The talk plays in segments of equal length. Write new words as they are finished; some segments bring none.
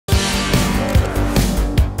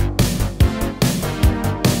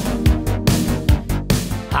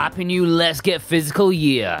Happy new Let's Get Physical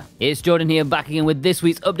year. It's Jordan here, back again with this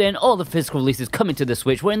week's update and all the physical releases coming to the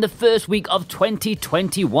Switch. We're in the first week of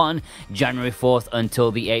 2021, January 4th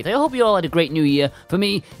until the 8th. I hope you all had a great new year. For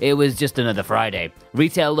me, it was just another Friday.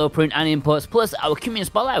 Retail, low print and imports, plus our community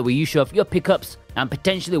spotlight where you show off your pickups and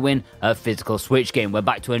potentially win a physical Switch game. We're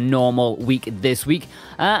back to a normal week this week.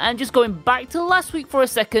 And just going back to last week for a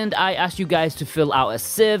second, I asked you guys to fill out a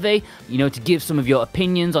survey, to give some of your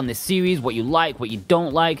opinions on this series, what you like, what you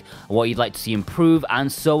don't like, what you'd like to see improve,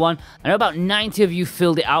 and so on. I know about 90 of you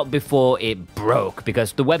filled it out before it broke,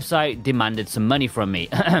 because the website demanded some money from me.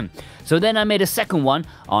 So then I made a second one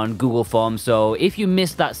on Google Forms, so if you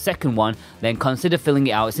missed that second one, then consider filling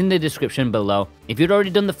it out. It's in the description below. If you'd already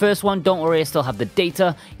done the first one, don't worry, I still have the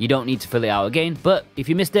data. You don't need to fill it out again, but if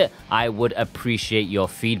you missed it, I would appreciate your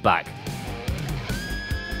feedback.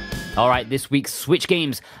 Alright, this week's Switch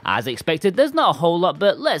games. As expected, there's not a whole lot,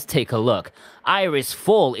 but let's take a look. Iris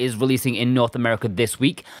Fall is releasing in North America this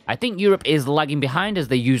week. I think Europe is lagging behind as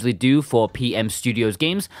they usually do for PM Studios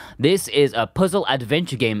games. This is a puzzle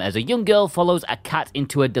adventure game as a young girl follows a cat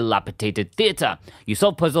into a dilapidated theater. You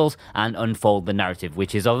solve puzzles and unfold the narrative,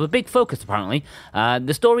 which is of a big focus apparently.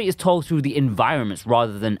 The story is told through the environments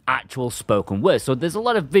rather than actual spoken words, so there's a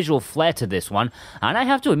lot of visual flair to this one, and I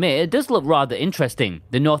have to admit, it does look rather interesting.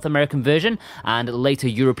 The North American version and later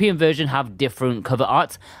European version have different cover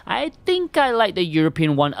art. I think I like the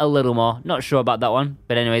European one a little more. Not sure about that one,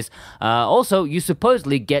 but anyways. Also, you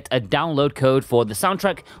supposedly get a download code for the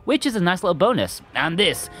soundtrack, which is a nice little bonus. And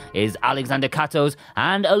this is Alexander Cato's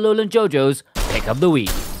and Alolan Jojo's Pick of the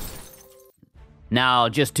Week. Now,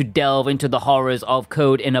 just to delve into the horrors of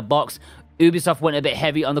code in a box, Ubisoft went a bit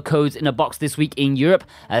heavy on the codes in a box this week in Europe.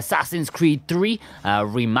 Assassin's Creed 3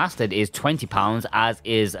 Remastered is £20, as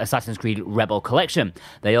is Assassin's Creed Rebel Collection.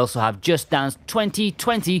 They also have Just Dance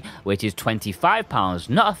 2020, which is £25.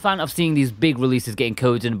 Not a fan of seeing these big releases getting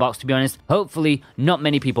codes in a box, to be honest. Hopefully, not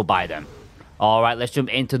many people buy them. Alright, let's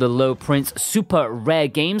jump into the low prints. Super Rare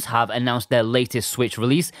Games have announced their latest Switch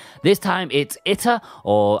release. This time it's ITTA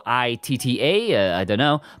or ITTA, I don't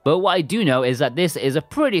know. But what I do know is that this is a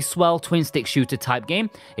pretty swell twin stick shooter type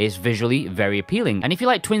game. It's visually very appealing. And if you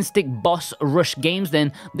like twin stick boss rush games,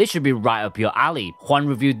 then this should be right up your alley. Juan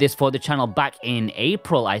reviewed this for the channel back in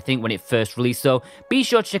April, I think, when it first released. So be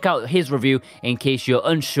sure to check out his review in case you're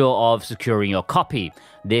unsure of securing your copy.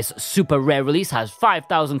 This super rare release has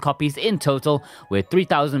 5,000 copies in total, with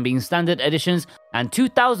 3,000 being standard editions and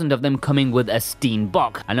 2,000 of them coming with a Steam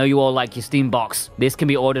box. I know you all like your Steam box. This can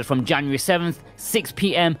be ordered from January 7th, 6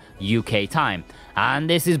 PM UK time. And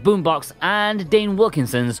this is Boombox and Dane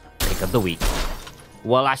Wilkinson's Pick of the Week.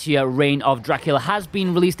 Wallachia Reign of Dracula has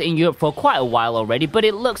been released in Europe for quite a while already, but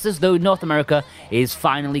it looks as though North America is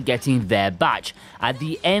finally getting their batch. At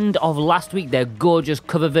the end of last week, their gorgeous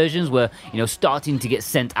cover versions were, starting to get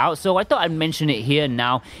sent out, so I thought I'd mention it here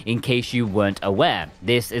now in case you weren't aware.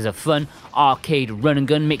 This is a fun arcade run and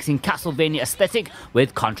gun mixing Castlevania aesthetic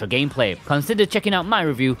with Contra gameplay. Consider checking out my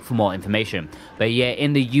review for more information. But yeah,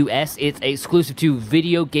 in the US, it's exclusive to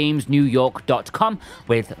videogamesnewyork.com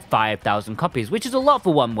with 5,000 copies, which is a lot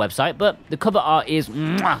for one website, but the cover art is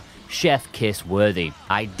chef kiss worthy.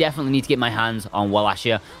 I definitely need to get my hands on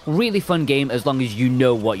Wallachia. Really fun game as long as you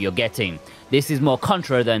know what you're getting. This is more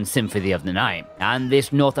Contra than Symphony of the Night. And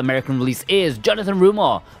this North American release is Jonathan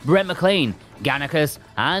Rumor, Brent McLean, Gannicus,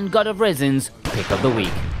 and God of Resin's Pick of the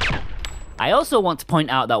Week. I also want to point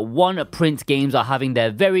out that One Print Games are having their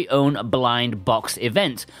very own blind box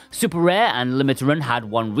event. Super Rare and Limited Run had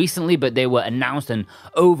one recently, but they were announced and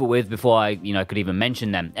over with before I could even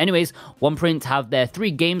mention them. Anyways, One Print have their 3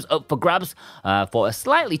 games up for grabs for a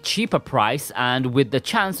slightly cheaper price and with the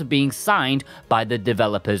chance of being signed by the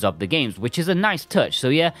developers of the games, which is a nice touch. So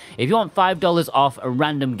yeah, if you want $5 off a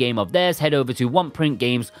random game of theirs, head over to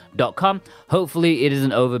oneprintgames.com. Hopefully it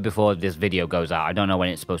isn't over before this video goes out. I don't know when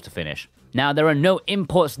it's supposed to finish. Now, there are no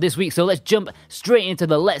imports this week, so let's jump straight into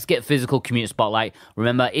the Let's Get Physical community spotlight.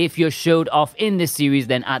 Remember, if you're showed off in this series,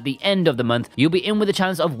 then at the end of the month, you'll be in with a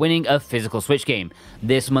chance of winning a physical Switch game.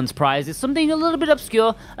 This month's prize is something a little bit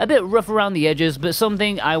obscure, a bit rough around the edges, but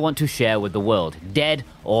something I want to share with the world. Dead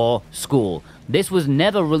or School. This was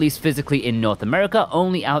never released physically in North America,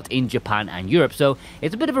 only out in Japan and Europe, so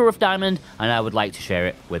it's a bit of a rough diamond, and I would like to share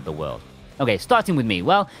it with the world. Okay, starting with me.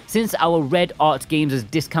 Well, since our Red Art Games'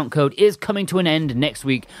 discount code is coming to an end next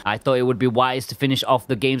week, I thought it would be wise to finish off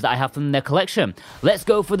the games that I have from their collection. Let's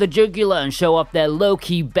go for the jugular and show off their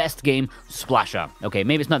low-key best game, Splasher. Okay,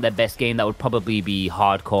 maybe it's not their best game, that would probably be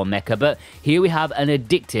Hardcore Mecha, but here we have an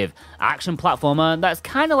addictive action platformer that's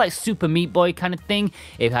kind of like Super Meat Boy kind of thing.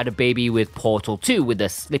 It had a baby with Portal 2 with the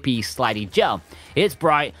slippy, slidey gel. It's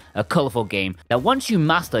bright, a colorful game that once you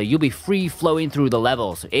master, you'll be free-flowing through the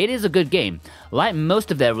levels. It is a good game. Like most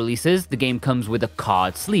of their releases, the game comes with a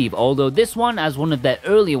card sleeve, although this one, as one of their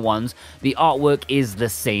earlier ones, the artwork is the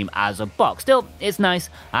same as a box. Still, it's nice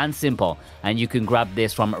and simple, and you can grab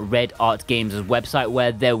this from Red Art Games' website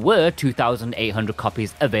where there were 2,800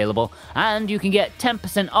 copies available, and you can get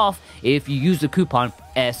 10% off if you use the coupon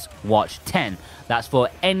SWatch10. That's for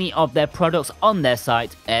any of their products on their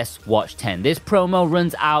site, SWatch10. This promo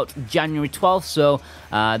runs out January 12th, so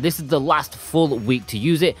this is the last full week to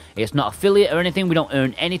use it. It's not affiliate or anything. We don't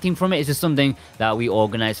earn anything from it. It's just something that we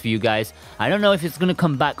organize for you guys. I don't know if it's going to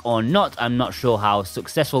come back or not. I'm not sure how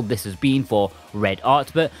successful this has been for Red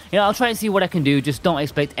Art, but I'll try and see what I can do. Just don't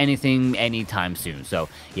expect anything anytime soon. So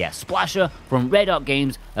yeah, Splasher from Red Art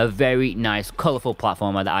Games, a very nice, colorful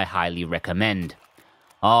platformer that I highly recommend.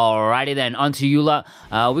 Alrighty then, on to you lot.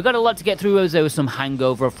 We got a lot to get through as there was some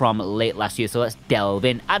hangover from late last year, so let's delve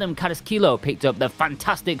in. Adam Kataskilo picked up the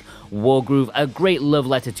fantastic Wargroove, a great love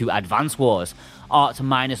letter to Advance Wars. Art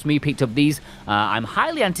Minus Me picked up these. I'm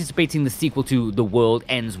highly anticipating the sequel to The World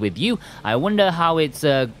Ends With You. I wonder how it's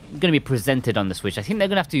going to be presented on the Switch. I think they're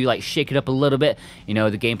going to have to like shake it up a little bit, the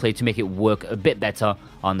gameplay to make it work a bit better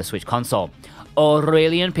on the Switch console.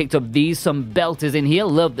 Aurelian picked up these, some belters in here.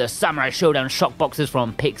 Love the Samurai Showdown shock boxes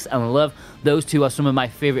from Pix and Love. Those two are some of my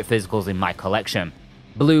favorite physicals in my collection.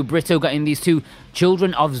 Blue Brito got in these two.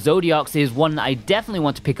 Children of Zodiacs is one that I definitely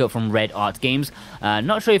want to pick up from Red Art Games.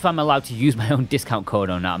 Not sure if I'm allowed to use my own discount code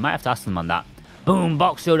or not. I might have to ask them on that.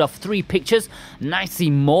 Boombox showed off 3 pictures, nicely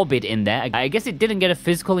morbid in there. I guess it didn't get a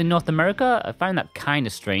physical in North America. I find that kind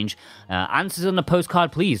of strange. Answers on the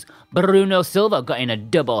postcard, please. Bruno Silva got in a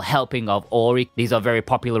double helping of Ori. These are very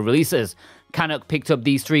popular releases. Canuck picked up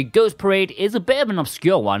these 3. Ghost Parade is a bit of an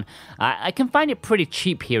obscure one. I can find it pretty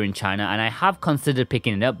cheap here in China, and I have considered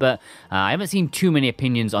picking it up, but I haven't seen too many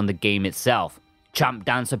opinions on the game itself. Champ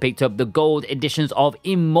Dancer picked up the gold editions of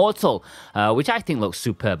Immortal, which I think looks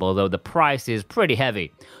superb, although the price is pretty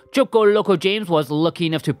heavy. Choco Loco James was lucky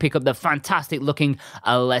enough to pick up the fantastic looking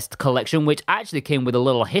Aleste collection, which actually came with a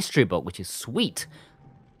little history book, which is sweet.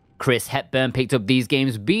 Chris Hepburn picked up these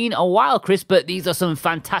games. Been a while, Chris, but these are some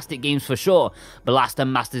fantastic games for sure. Blaster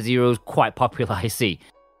Master Zero is quite popular, I see.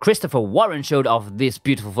 Christopher Warren showed off this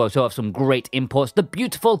beautiful photo of some great imports. The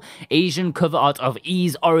beautiful Asian cover art of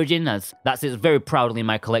E's Origin, as that sits very proudly in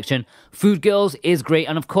my collection. Food Girls is great,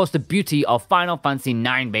 and of course the beauty of Final Fantasy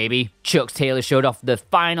IX, baby. Chuck Taylor showed off the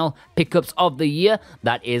final pickups of the year.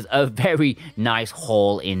 That is a very nice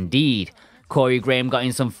haul indeed. Corey Graham got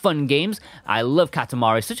in some fun games. I love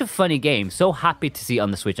Katamari, such a funny game. So happy to see it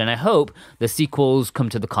on the Switch, and I hope the sequels come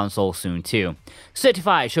to the console soon too.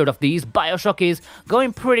 Certified showed off these. Bioshock is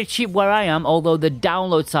going pretty cheap where I am, although the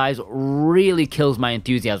download size really kills my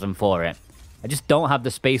enthusiasm for it. I just don't have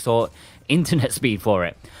the space or internet speed for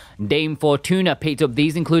it. Dame Fortuna picked up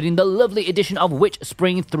these, including the lovely edition of Witch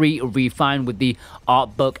Spring 3 Refined with the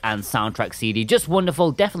art book and soundtrack CD. Just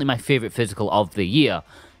wonderful, definitely my favorite physical of the year.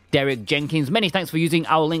 Derek Jenkins, many thanks for using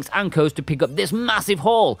our links and codes to pick up this massive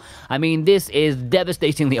haul. I mean, this is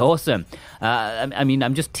devastatingly awesome.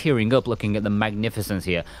 I'm just tearing up looking at the magnificence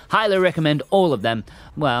here. Highly recommend all of them.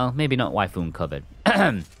 Well, maybe not waifu uncovered.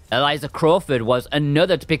 Eliza Crawford was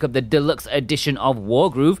another to pick up the deluxe edition of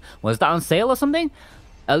Wargroove. Was that on sale or something?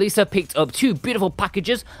 Elisa picked up 2 beautiful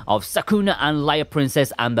packages of Sakuna and Liar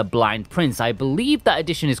Princess and the Blind Prince. I believe that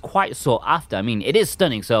edition is quite sought after. I mean, it is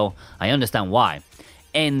stunning, so I understand why.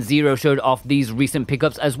 N0 showed off these recent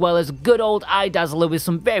pickups, as well as good old iDazzler with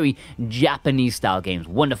some very Japanese style games.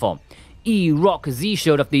 Wonderful. E-Rock Z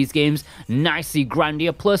showed off these games, nicely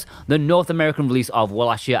grandier, plus the North American release of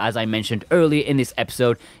Wallachia, as I mentioned earlier in this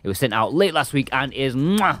episode. It was sent out late last week and is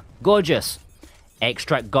gorgeous.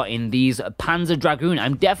 Extract got in these Panzer Dragoon.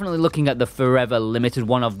 I'm definitely looking at the forever limited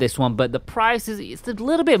one of this one, but the price it's a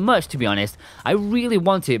little bit much, to be honest. I really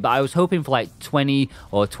want it, but I was hoping for like $20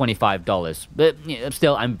 or $25. But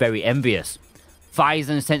still, I'm very envious.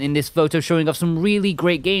 Faison sent in this photo showing off some really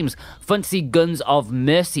great games. Fun to see Guns of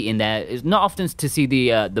Mercy in there. It's not often to see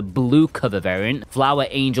the blue cover variant. Flower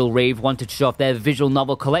Angel Rave wanted to show off their visual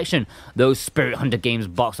novel collection. Those Spirit Hunter games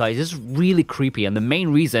box art is really creepy, and the main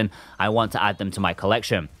reason I want to add them to my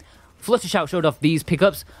collection. Fluttershy showed off these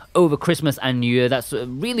pickups over Christmas and New Year. That's a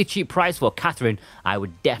really cheap price for Catherine. I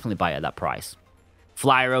would definitely buy it at that price.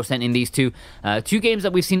 Flyro sent in these two games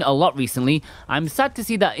that we've seen a lot recently. I'm sad to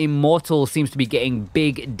see that Immortal seems to be getting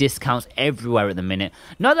big discounts everywhere at the minute.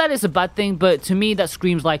 Not that it's a bad thing, but to me that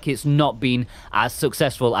screams like it's not been as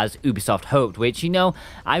successful as Ubisoft hoped, which, you know,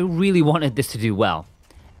 I really wanted this to do well.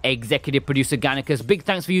 Executive producer Gannicus, big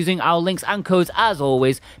thanks for using our links and codes as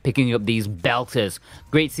always, picking up these belters.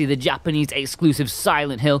 Great to see the Japanese exclusive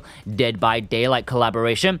Silent Hill Dead by Daylight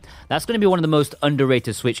collaboration. That's going to be one of the most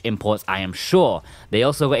underrated Switch imports, I am sure. They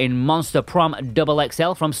also got in Monster Prom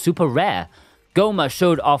XXL from Super Rare. Goma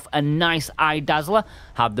showed off a nice eye dazzler,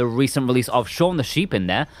 have the recent release of Shaun the Sheep in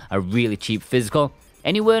there, a really cheap physical.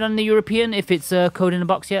 Any word on the European, if it's a code in the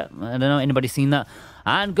box yet? I don't know, anybody seen that?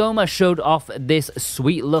 And Goma showed off this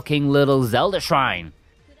sweet-looking little Zelda shrine.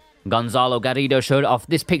 Gonzalo Garrido showed off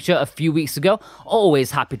this picture a few weeks ago. Always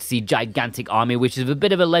happy to see gigantic army, which is a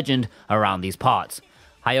bit of a legend around these parts.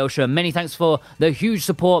 Hyosha, many thanks for the huge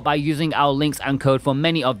support by using our links and code for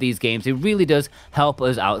many of these games. It really does help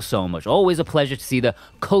us out so much. Always a pleasure to see the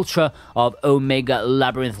culture of Omega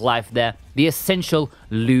Labyrinth life there. The essential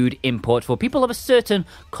lewd import for people of a certain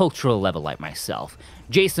cultural level like myself.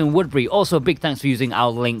 Jason Woodbury, also big thanks for using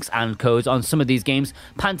our links and codes on some of these games.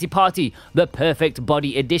 Panty Party, the perfect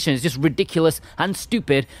body edition, is just ridiculous and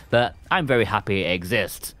stupid, but I'm very happy it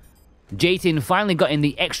exists. Jaytin finally got in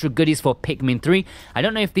the extra goodies for Pikmin 3. I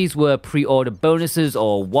don't know if these were pre-order bonuses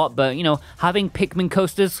or what, but, you know, having Pikmin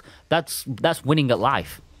coasters, that's winning at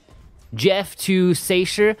life. Jeff to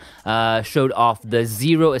Seisher showed off the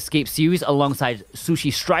Zero Escape series alongside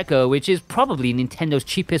Sushi Striker, which is probably Nintendo's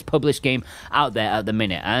cheapest published game out there at the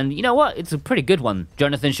minute. And you know what? It's a pretty good one.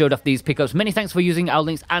 Jonathan showed off these pickups. Many thanks for using our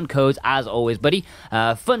links and codes as always, buddy.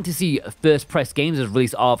 Fun to see First Press Games'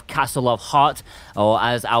 release of Castle of Heart, or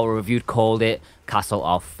as our review called it, Castle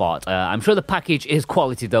of Fort. I'm sure the package is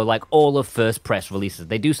quality though, like all of First Press releases.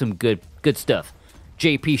 They do some good stuff.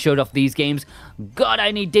 JP showed off these games. God, I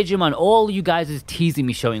need Digimon. All you guys is teasing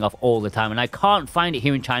me showing off all the time, and I can't find it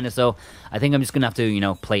here in China, so I think I'm just gonna have to, you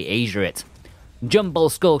know, play Asia it. Jumble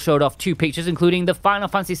Skull showed off 2 pictures, including the Final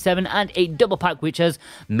Fantasy 7 and 8 double pack, which has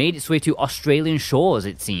made its way to Australian shores,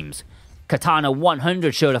 it seems. Katana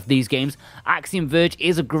 100 showed off these games. Axiom Verge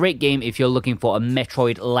is a great game if you're looking for a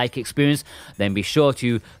Metroid-like experience, then be sure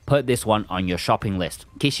to put this one on your shopping list.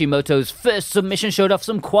 Kishimoto's first submission showed off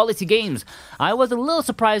some quality games. I was a little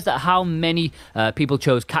surprised at how many people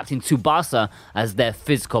chose Captain Tsubasa as their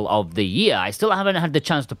physical of the year. I still haven't had the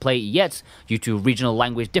chance to play it yet due to regional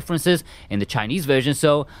language differences in the Chinese version,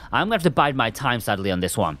 so I'm going to have to bide my time sadly on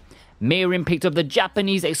this one. Mayrin picked up the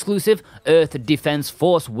Japanese exclusive Earth Defense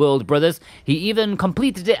Force World Brothers. He even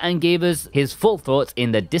completed it and gave us his full thoughts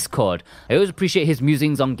in the Discord. I always appreciate his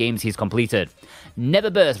musings on games he's completed.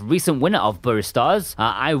 Neverbirth, recent winner of Burry Stars.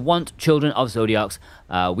 I Want Children of Zodiacs.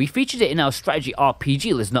 We featured it in our strategy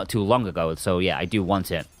RPG list not too long ago, so yeah, I do want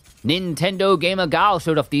it. Nintendo Gamer Gal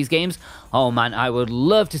showed off these games. Oh man, I would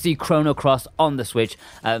love to see Chrono Cross on the Switch,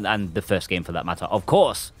 and the first game for that matter, of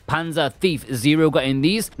course. Panzer Thief Zero got in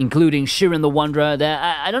these, including Shiren the Wanderer there.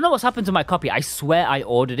 I don't know what's happened to my copy. I swear I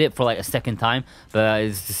ordered it for like a second time, but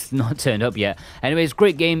it's just not turned up yet. Anyways,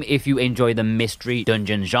 great game if you enjoy the mystery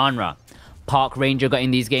dungeon genre. Park Ranger got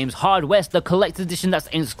in these games. Hard West, the collector's edition that's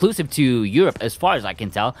exclusive to Europe as far as I can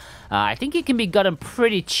tell. I think it can be gotten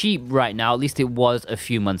pretty cheap right now, at least it was a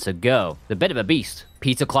few months ago. The bit of a beast.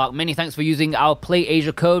 Peter Clark, many thanks for using our Play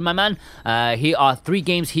Asia code, my man. Here are 3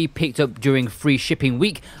 games he picked up during free shipping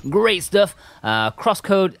week. Great stuff.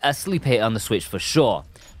 Crosscode, a sleeper hit on the Switch for sure.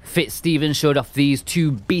 Fitzstevens showed off these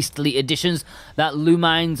 2 beastly editions. That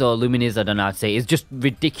Lumines, or Lumines, I don't know how to say, is just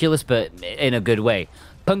ridiculous, but in a good way.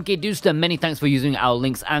 Punky Dooster, many thanks for using our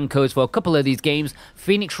links and codes for a couple of these games.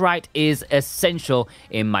 Phoenix Wright is essential,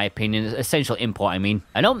 in my opinion. Essential import, I mean.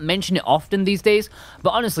 I don't mention it often these days,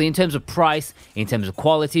 but honestly, in terms of price, in terms of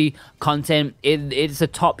quality, content, it's a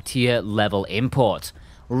top-tier level import.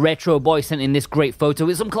 Retro Boy sent in this great photo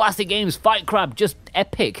with some classic games. Fight Crab, just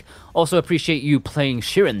epic. Also appreciate you playing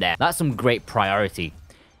Shiren there. That's some great priority.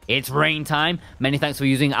 It's rain time. Many thanks for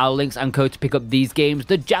using our links and code to pick up these games.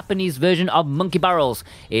 The Japanese version of Monkey Barrels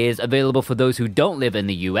is available for those who don't live in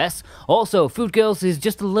the US. Also, Food Girls is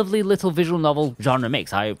just a lovely little visual novel genre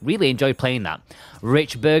mix. I really enjoy playing that.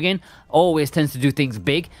 Rich Bergen always tends to do things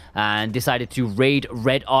big and decided to raid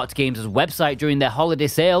Red Art Games' website during their holiday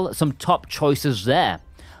sale. Some top choices there.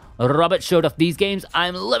 Robert showed off these games.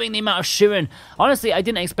 I'm loving the amount of Sheeran. Honestly, I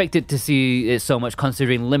didn't expect it to see it so much,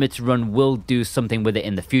 considering Limited Run will do something with it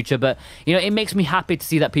in the future, but you know, it makes me happy to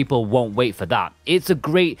see that people won't wait for that. It's a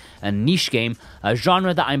great and niche game, a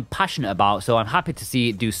genre that I'm passionate about, so I'm happy to see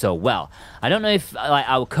it do so well. I don't know if like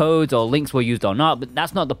our codes or links were used or not, but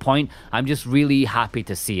that's not the point. I'm just really happy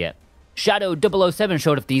to see it. Shadow 007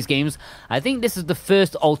 showed off these games. I think this is the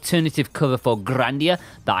first alternative cover for Grandia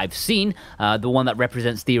that I've seen, the one that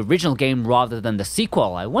represents the original game rather than the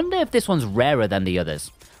sequel. I wonder if this one's rarer than the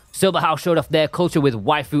others. Silver House showed off their culture with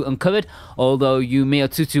waifu uncovered, although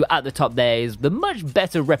Yumiya Tutu at the top there is the much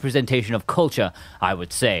better representation of culture, I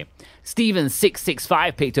would say.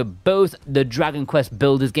 Steven665 picked up both the Dragon Quest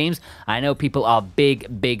Builders games. I know people are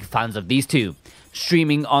big fans of these two.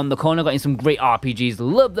 Streaming on the corner, got in some great RPGs.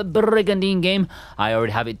 Love the Brigandine game. I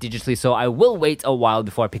already have it digitally, so I will wait a while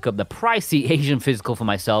before I pick up the pricey Asian physical for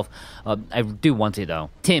myself. I do want it though.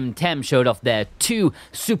 Tim Tem showed off their 2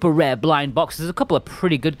 super rare blind boxes. A couple of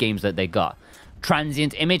pretty good games that they got.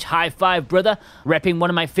 Transient Image, high five brother, repping one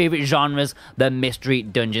of my favorite genres, the Mystery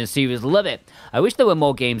Dungeon series. Love it. I wish there were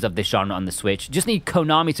more games of this genre on the Switch. Just need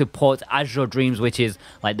Konami to port Azure Dreams, which is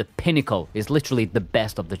like the pinnacle. It's literally the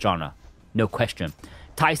best of the genre. No question.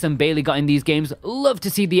 Tyson Bailey got in these games. Love to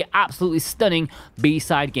see the absolutely stunning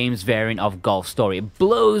B-side games variant of Golf Story. It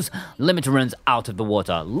blows limited runs out of the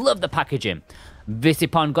water. Love the packaging.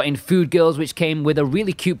 Visipon got in Food Girls, which came with a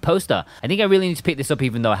really cute poster. I think I really need to pick this up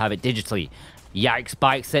even though I have it digitally. Yikes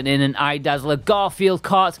Bike sent in an Eye Dazzler Garfield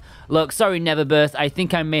cart. Look, sorry Neverbirth, I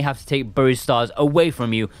think I may have to take Buried Stars away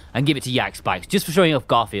from you and give it to Yikes Bikes just for showing off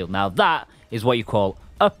Garfield. Now that is what you call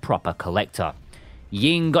a proper collector.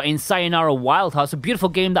 Ying got in Sayonara Wild Hearts, a beautiful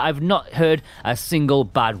game that I've not heard a single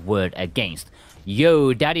bad word against.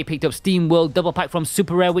 Yo Daddy picked up Steam World Double Pack from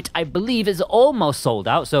Super Rare, which I believe is almost sold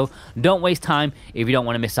out, so don't waste time if you don't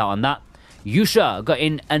want to miss out on that. Yusha got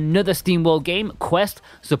in another SteamWorld game, Quest,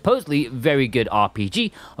 supposedly very good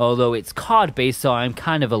RPG, although it's card-based, so I'm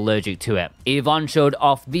kind of allergic to it. Yvonne showed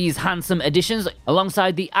off these handsome editions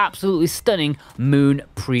alongside the absolutely stunning Moon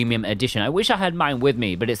Premium Edition. I wish I had mine with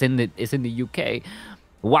me, but it's in the UK.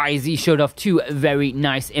 YZ showed off 2 very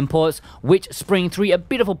nice imports, Witch Spring 3, a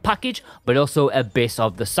beautiful package, but also Abyss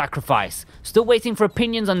of the Sacrifice. Still waiting for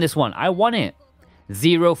opinions on this one. I want it.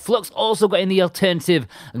 Zero Flux also got in the alternative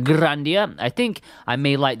Grandia. I think I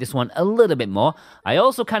may like this one a little bit more. I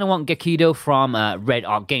also kind of want Gekido from Red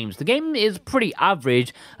Arc Games. The game is pretty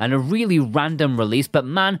average and a really random release, but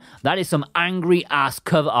man, that is some angry ass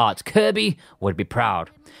cover art. Kirby would be proud.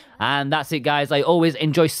 And that's it, guys. I always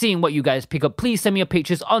enjoy seeing what you guys pick up. Please send me your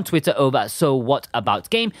pictures on Twitter over at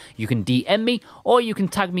SoWhatAboutGame. You can DM me, or you can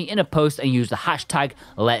tag me in a post and use the hashtag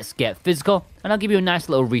Let'sGetPhysical, and I'll give you a nice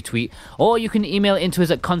little retweet. Or you can email into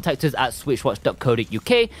us at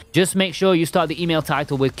contactors@switchwatch.co.uk. Just make sure you start the email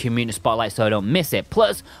title with Community Spotlight so I don't miss it.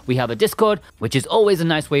 Plus, we have a Discord, which is always a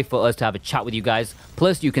nice way for us to have a chat with you guys.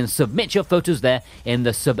 Plus, you can submit your photos there in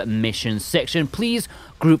the submission section. Please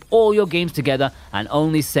group all your games together and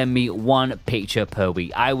only send me 1 picture per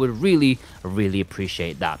week. I would really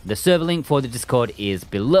appreciate that. The server link for the Discord is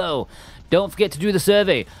below. Don't forget to do the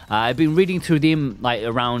survey. I've been reading through them, like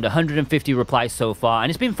around 150 replies so far, and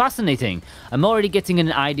it's been fascinating. I'm already getting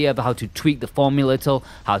an idea of how to tweak the formula a little,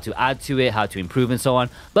 how to add to it, how to improve and so on,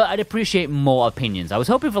 but I'd appreciate more opinions. I was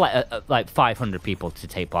hoping for like 500 people to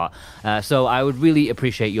take part, so I would really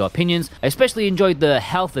appreciate your opinions. I especially enjoyed the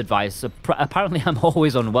health advice. Apparently I'm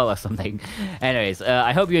always unwell or something. Anyways,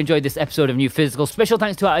 I hope you enjoyed this episode of New Physical. Special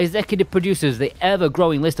thanks to our executive producers, the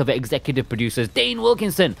ever-growing list of executive producers: Dane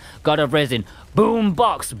Wilkinson, God of Resin,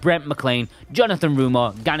 Boombox, Brent McLean, Jonathan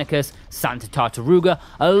Rumor, Gannicus, Santa Tartaruga,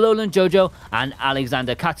 Alolan Jojo, and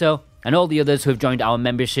Alexander Cato, and all the others who have joined our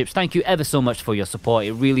memberships. Thank you ever so much for your support.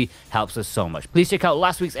 It really helps us so much. Please check out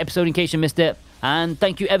last week's episode in case you missed it. And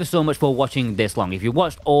thank you ever so much for watching this long. If you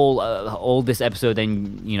watched all this episode,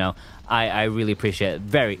 then, you know, I really appreciate it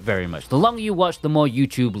very much. The longer you watch, the more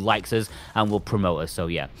YouTube likes us and will promote us. So,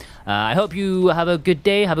 yeah. I hope you have a good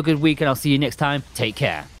day, have a good week, and I'll see you next time. Take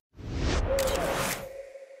care.